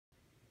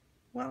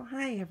Well,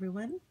 hi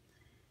everyone.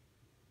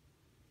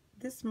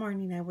 This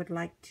morning I would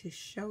like to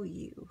show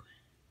you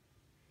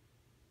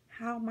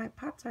how my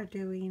pots are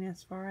doing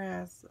as far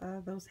as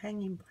those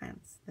hanging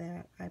plants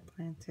that I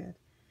planted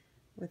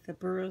with the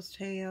burro's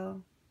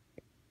tail.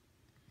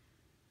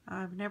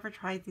 I've never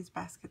tried these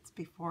baskets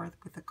before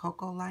with the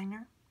Coco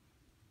liner,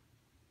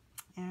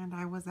 and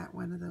I was at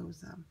one of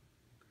those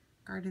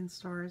garden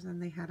stores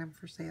and they had them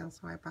for sale,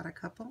 so I bought a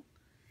couple.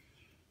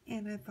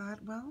 And I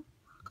thought, well,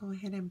 I'll go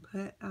ahead and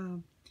put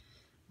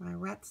my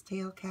rat's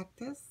tail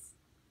cactus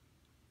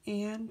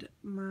and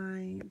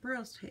my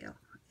burro's tail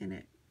in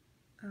it.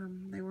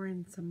 They were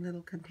in some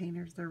little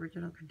containers, the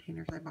original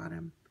containers. I bought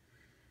them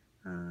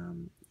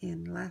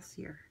in last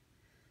year.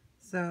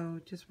 So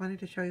just wanted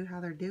to show you how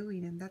they're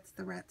doing, and that's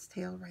the rat's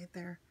tail right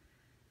there.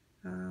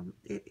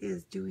 It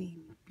is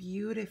doing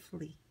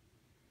beautifully.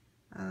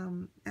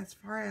 As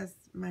far as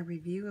my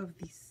review of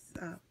these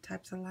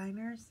types of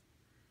liners,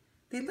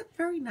 they look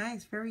very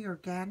nice, very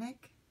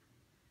organic.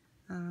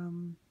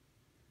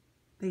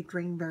 They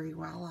drain very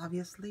well,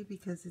 obviously,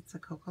 because it's a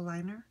Coco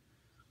liner.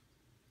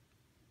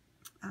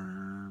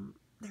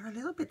 They're a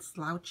little bit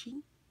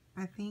slouchy.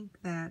 I think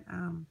that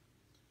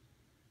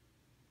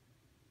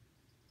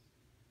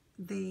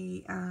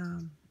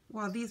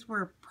well, these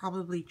were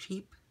probably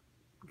cheap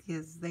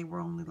because they were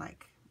only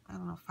like, I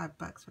don't know,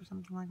 $5 or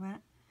something like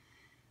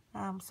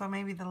that. So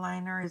maybe the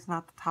liner is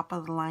not the top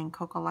of the line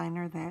Coco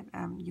liner that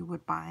you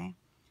would buy.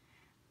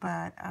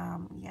 But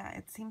yeah,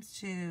 it seems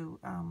to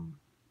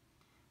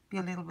be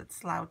a little bit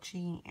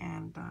slouchy,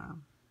 and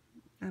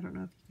I don't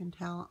know if you can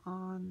tell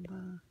on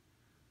the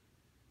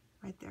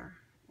right there.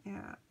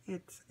 Yeah,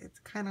 it's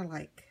kind of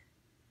like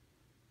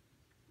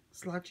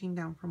slouching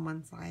down from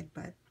one side,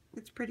 but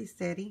it's pretty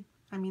steady.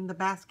 I mean, the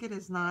basket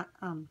is not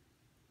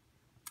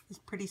is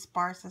pretty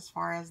sparse as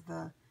far as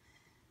the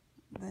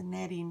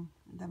netting,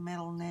 the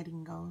metal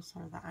netting goes,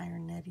 or the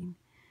iron netting.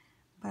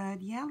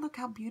 But yeah, look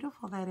how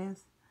beautiful that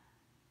is.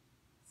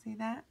 See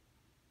that?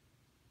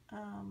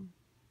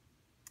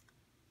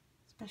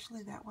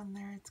 Especially that one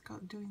there. It's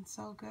doing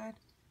so good.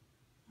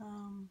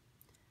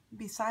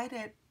 Beside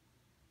it,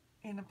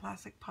 in a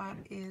plastic pot,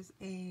 is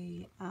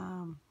a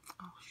oh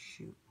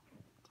shoot,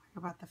 talk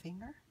about the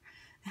finger.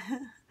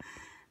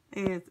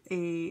 Is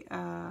a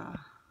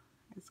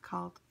it's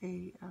called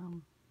a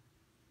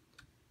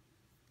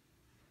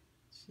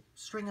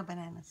string of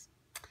bananas.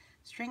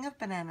 String of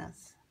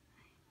bananas.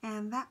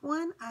 And that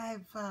one I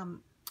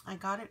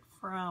got it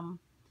from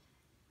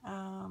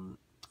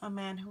a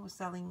man who was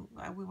selling.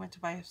 We went to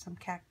buy some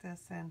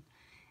cactus,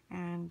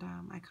 and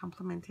I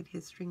complimented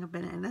his string of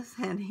bananas,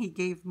 and he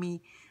gave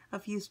me a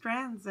few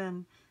strands,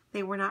 and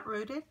they were not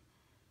rooted.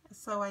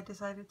 So I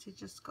decided to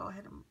just go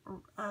ahead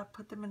and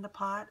put them in the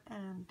pot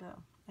and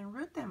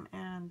root them.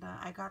 And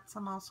I got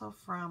some also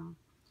from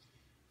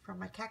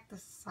my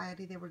Cactus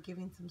Society. They were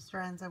giving some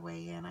strands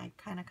away, and I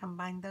kind of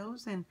combined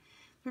those, and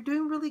they're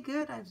doing really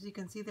good. As you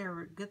can see,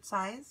 they're good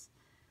size.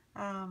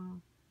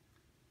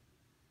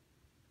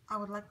 I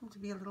would like them to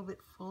be a little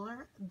bit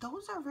fuller.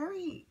 Those are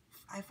very,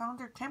 I found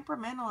they're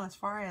temperamental as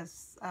far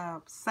as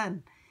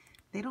sun.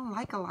 They don't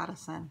like a lot of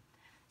sun.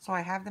 So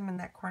I have them in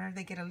that corner.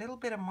 They get a little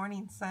bit of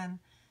morning sun,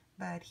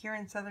 but here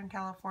in Southern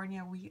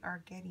California, we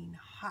are getting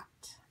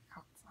hot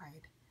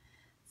outside.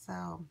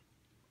 So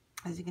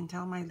as you can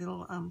tell, my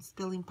little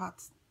spilling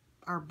pots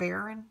are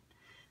barren.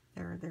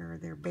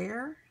 They're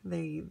bare.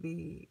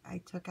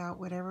 I took out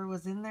whatever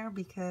was in there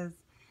because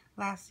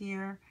last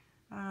year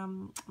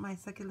my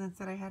succulents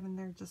that I had in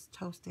there just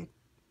toasted.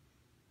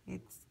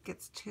 It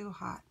gets too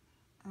hot.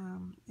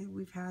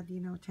 We've had,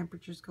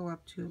 temperatures go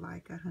up to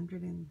like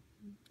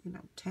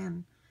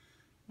 110.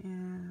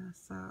 Yeah,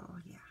 so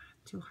yeah,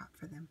 too hot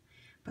for them.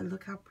 But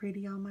look how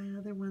pretty all my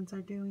other ones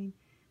are doing.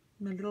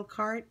 My little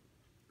cart,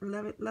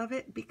 love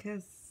it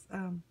because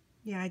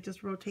yeah, I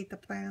just rotate the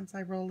plants.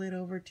 I roll it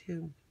over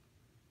to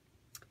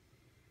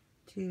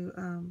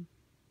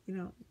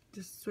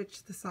just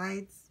switch the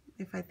sides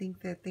if I think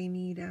that they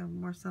need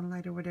more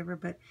sunlight or whatever.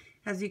 But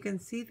as you can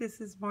see,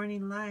 this is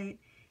morning light,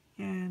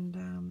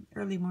 and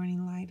early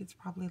morning light. It's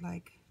probably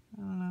like,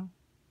 I don't know,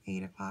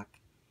 8 o'clock,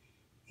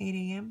 8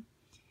 a.m.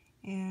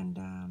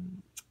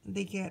 And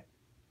they get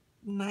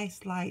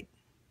nice light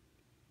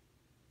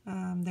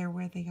there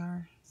where they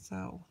are,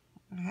 so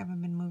I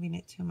haven't been moving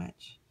it too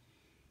much.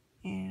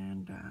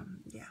 And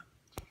yeah,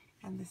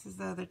 and this is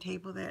the other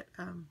table that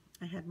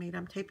I had made.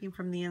 I'm taping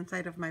from the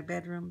inside of my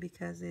bedroom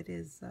because it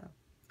is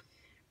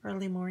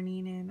early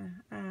morning,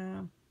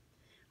 and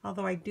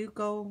although I do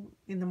go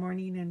in the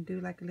morning and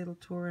do like a little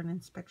tour and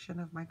inspection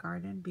of my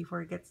garden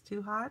before it gets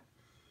too hot.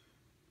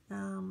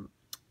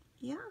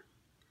 Yeah,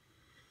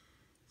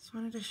 just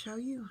wanted to show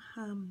you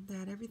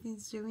that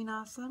everything's doing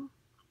awesome.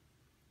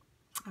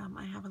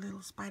 I have a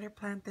little spider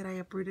plant that I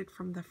uprooted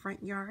from the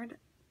front yard.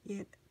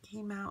 It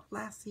came out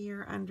last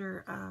year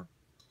under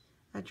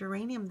a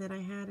geranium that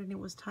I had, and it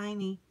was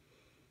tiny,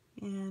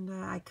 and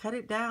I cut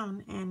it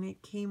down, and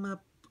it came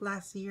up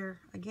last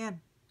year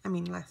again. I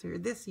mean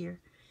this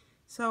year.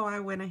 So I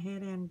went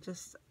ahead and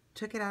just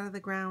took it out of the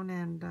ground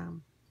and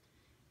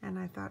And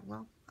I thought,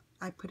 well,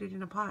 I put it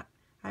in a pot.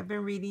 I've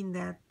been reading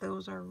that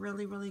those are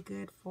really, really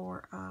good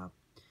for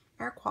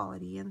air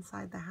quality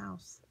inside the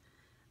house.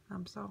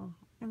 So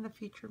in the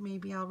future,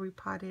 maybe I'll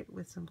repot it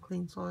with some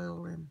clean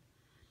soil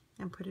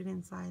and put it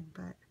inside.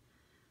 But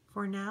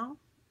for now,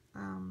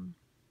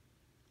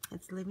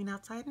 it's living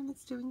outside and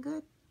it's doing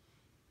good.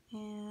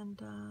 And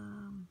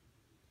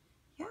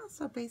yeah,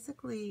 so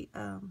basically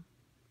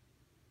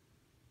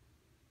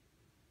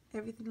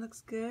everything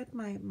looks good.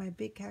 My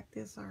big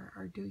cactus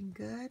are doing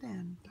good.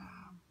 And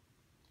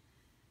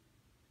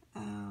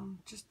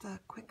just a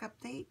quick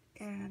update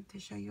and to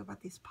show you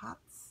about these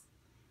pots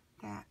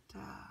that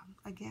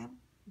again,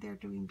 they're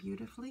doing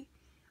beautifully.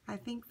 I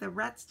think the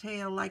rat's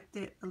tail liked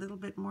it a little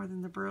bit more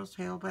than the burro's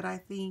tail, but I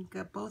think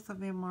both of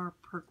them are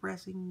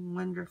progressing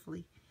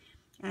wonderfully.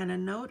 And a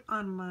note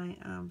on my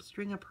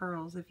string of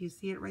pearls, if you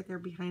see it right there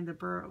behind the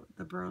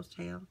burro's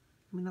tail,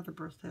 I mean not the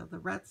burro's tail, the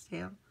rat's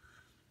tail,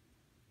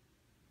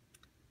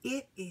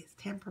 it is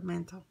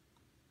temperamental.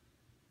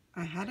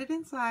 I had it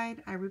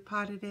inside, I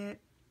repotted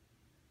it.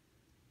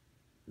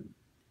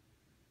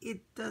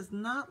 It does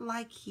not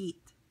like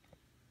heat.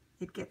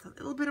 It gets a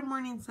little bit of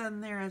morning sun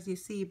there, as you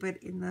see, but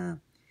in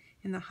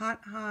the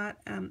hot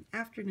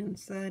afternoon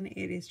sun,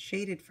 it is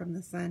shaded from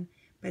the sun,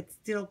 but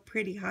still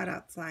pretty hot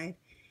outside.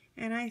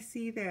 And I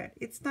see that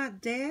it's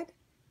not dead,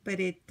 but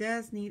it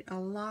does need a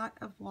lot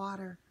of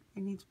water.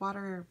 It needs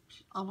water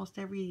almost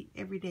every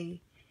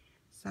day.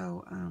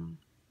 So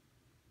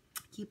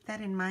keep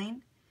that in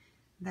mind,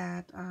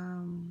 that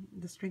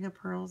the string of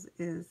pearls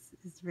is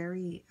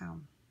very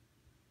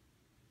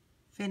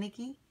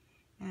finicky,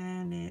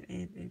 and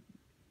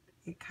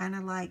it kind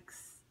of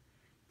likes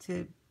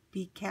to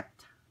be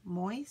kept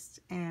moist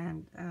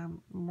and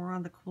more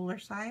on the cooler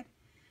side.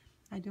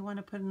 I do want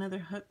to put another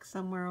hook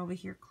somewhere over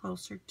here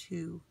closer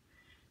to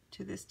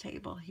this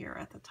table here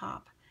at the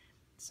top,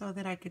 so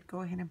that I could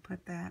go ahead and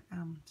put that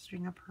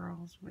string of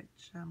pearls,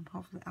 which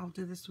hopefully I'll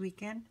do this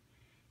weekend.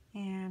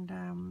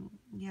 And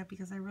yeah,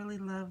 because I really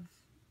love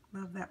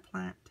that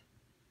plant,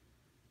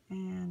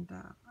 and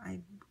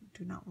I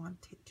do not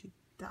want it to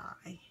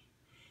die.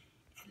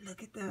 And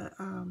look at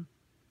the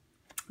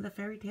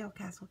fairy tale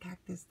castle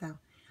cactus though.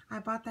 I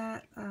bought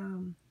that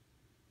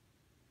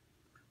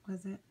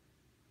was it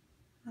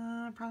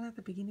probably at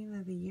the beginning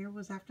of the year,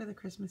 was after the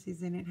Christmas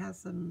season. It has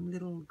some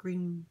little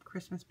green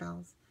Christmas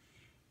bells,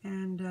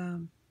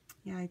 and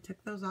yeah, I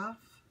took those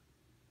off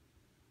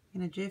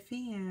in a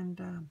jiffy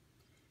and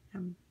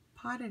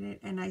potted it,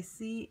 and I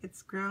see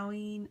it's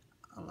growing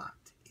a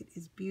lot. It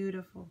is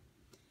beautiful.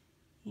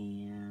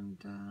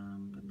 And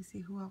let me see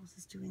who else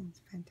is doing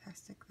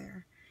fantastic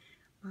there.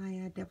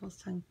 My devil's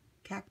tongue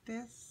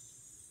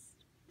cactus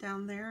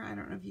down there, I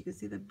don't know if you can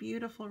see the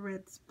beautiful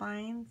red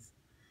spines.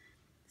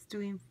 It's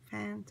doing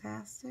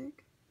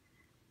fantastic.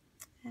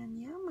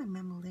 And yeah, my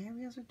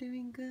mammillarias are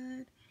doing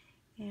good.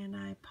 And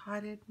I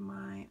potted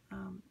my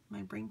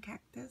my brain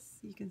cactus.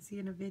 You can see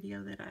in a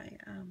video that I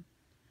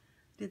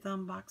did the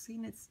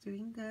unboxing. It's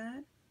doing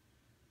good.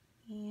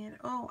 And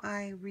oh,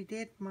 I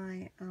redid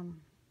my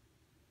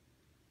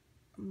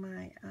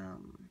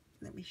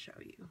let me show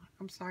you.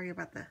 I'm sorry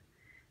about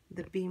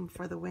the beam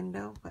for the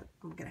window, but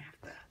I'm gonna have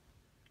to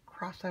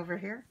cross over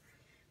here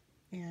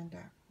and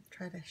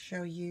try to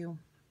show you.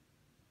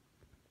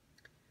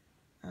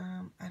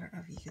 I don't know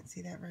if you can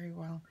see that very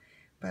well,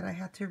 but I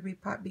had to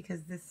repot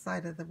because this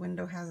side of the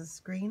window has a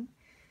screen.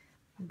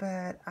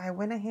 But I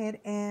went ahead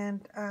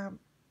and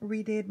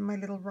redid my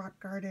little rock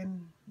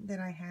garden that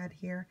I had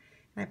here,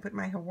 and I put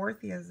my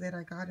haworthias that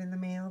I got in the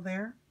mail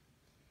there,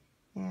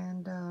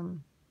 and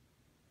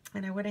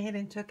I went ahead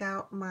and took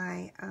out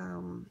my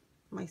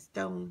my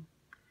stone.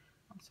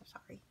 I'm so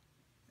sorry.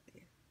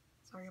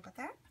 Sorry about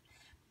that.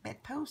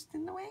 Bedpost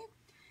in the way.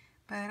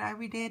 But I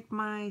redid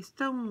my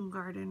stone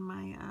garden,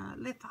 my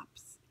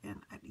lithops,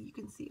 and you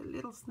can see a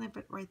little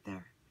snippet right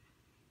there.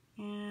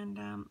 And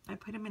I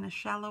put them in a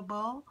shallow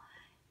bowl,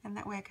 and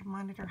that way I can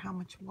monitor how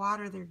much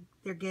water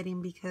they're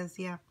getting, because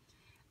yeah,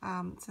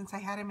 since I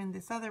had them in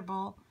this other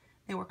bowl,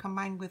 they were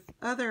combined with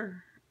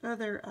other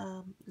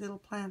little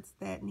plants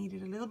that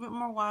needed a little bit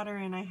more water,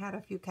 and I had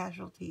a few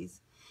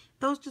casualties.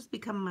 Those just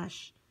become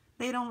mush.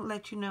 They don't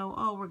let you know,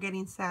 oh, we're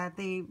getting sad.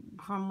 They,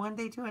 from one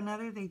day to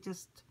another, they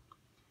just,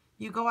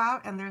 you go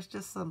out and there's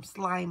just some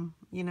slime,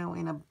 you know,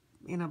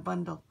 in a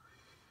bundle.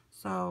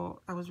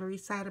 So I was very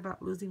sad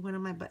about losing one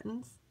of my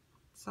buttons.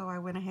 So I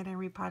went ahead and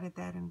repotted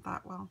that and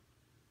thought, well,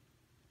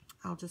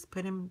 I'll just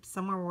put them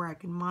somewhere where I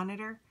can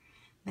monitor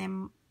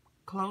them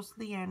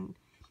closely. And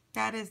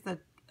that is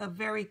a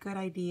very good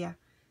idea,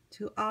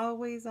 to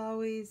always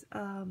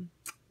kind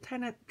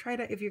of try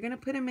to, if you're going to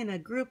put them in a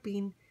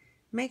grouping,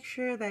 make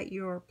sure that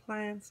your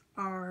plants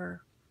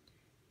are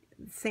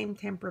same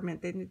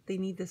temperament. They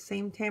need the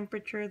same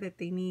temperature, that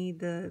they need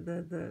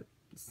the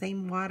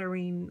same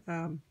watering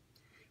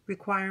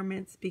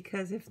requirements,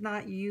 because if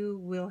not, you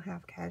will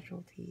have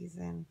casualties,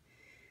 and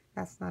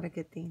that's not a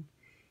good thing.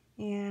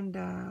 And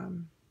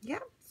yeah,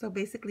 so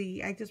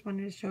basically I just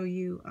wanted to show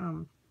you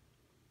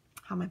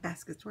how my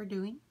baskets were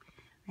doing.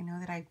 I know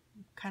that I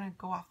kind of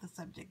go off the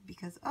subject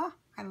because, oh,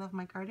 I love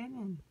my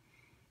garden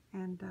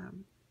and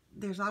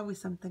there's always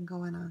something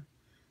going on.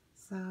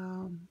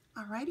 So,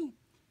 alrighty.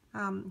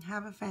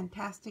 Have a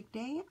fantastic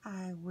day.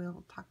 I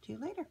will talk to you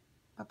later.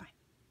 Bye-bye.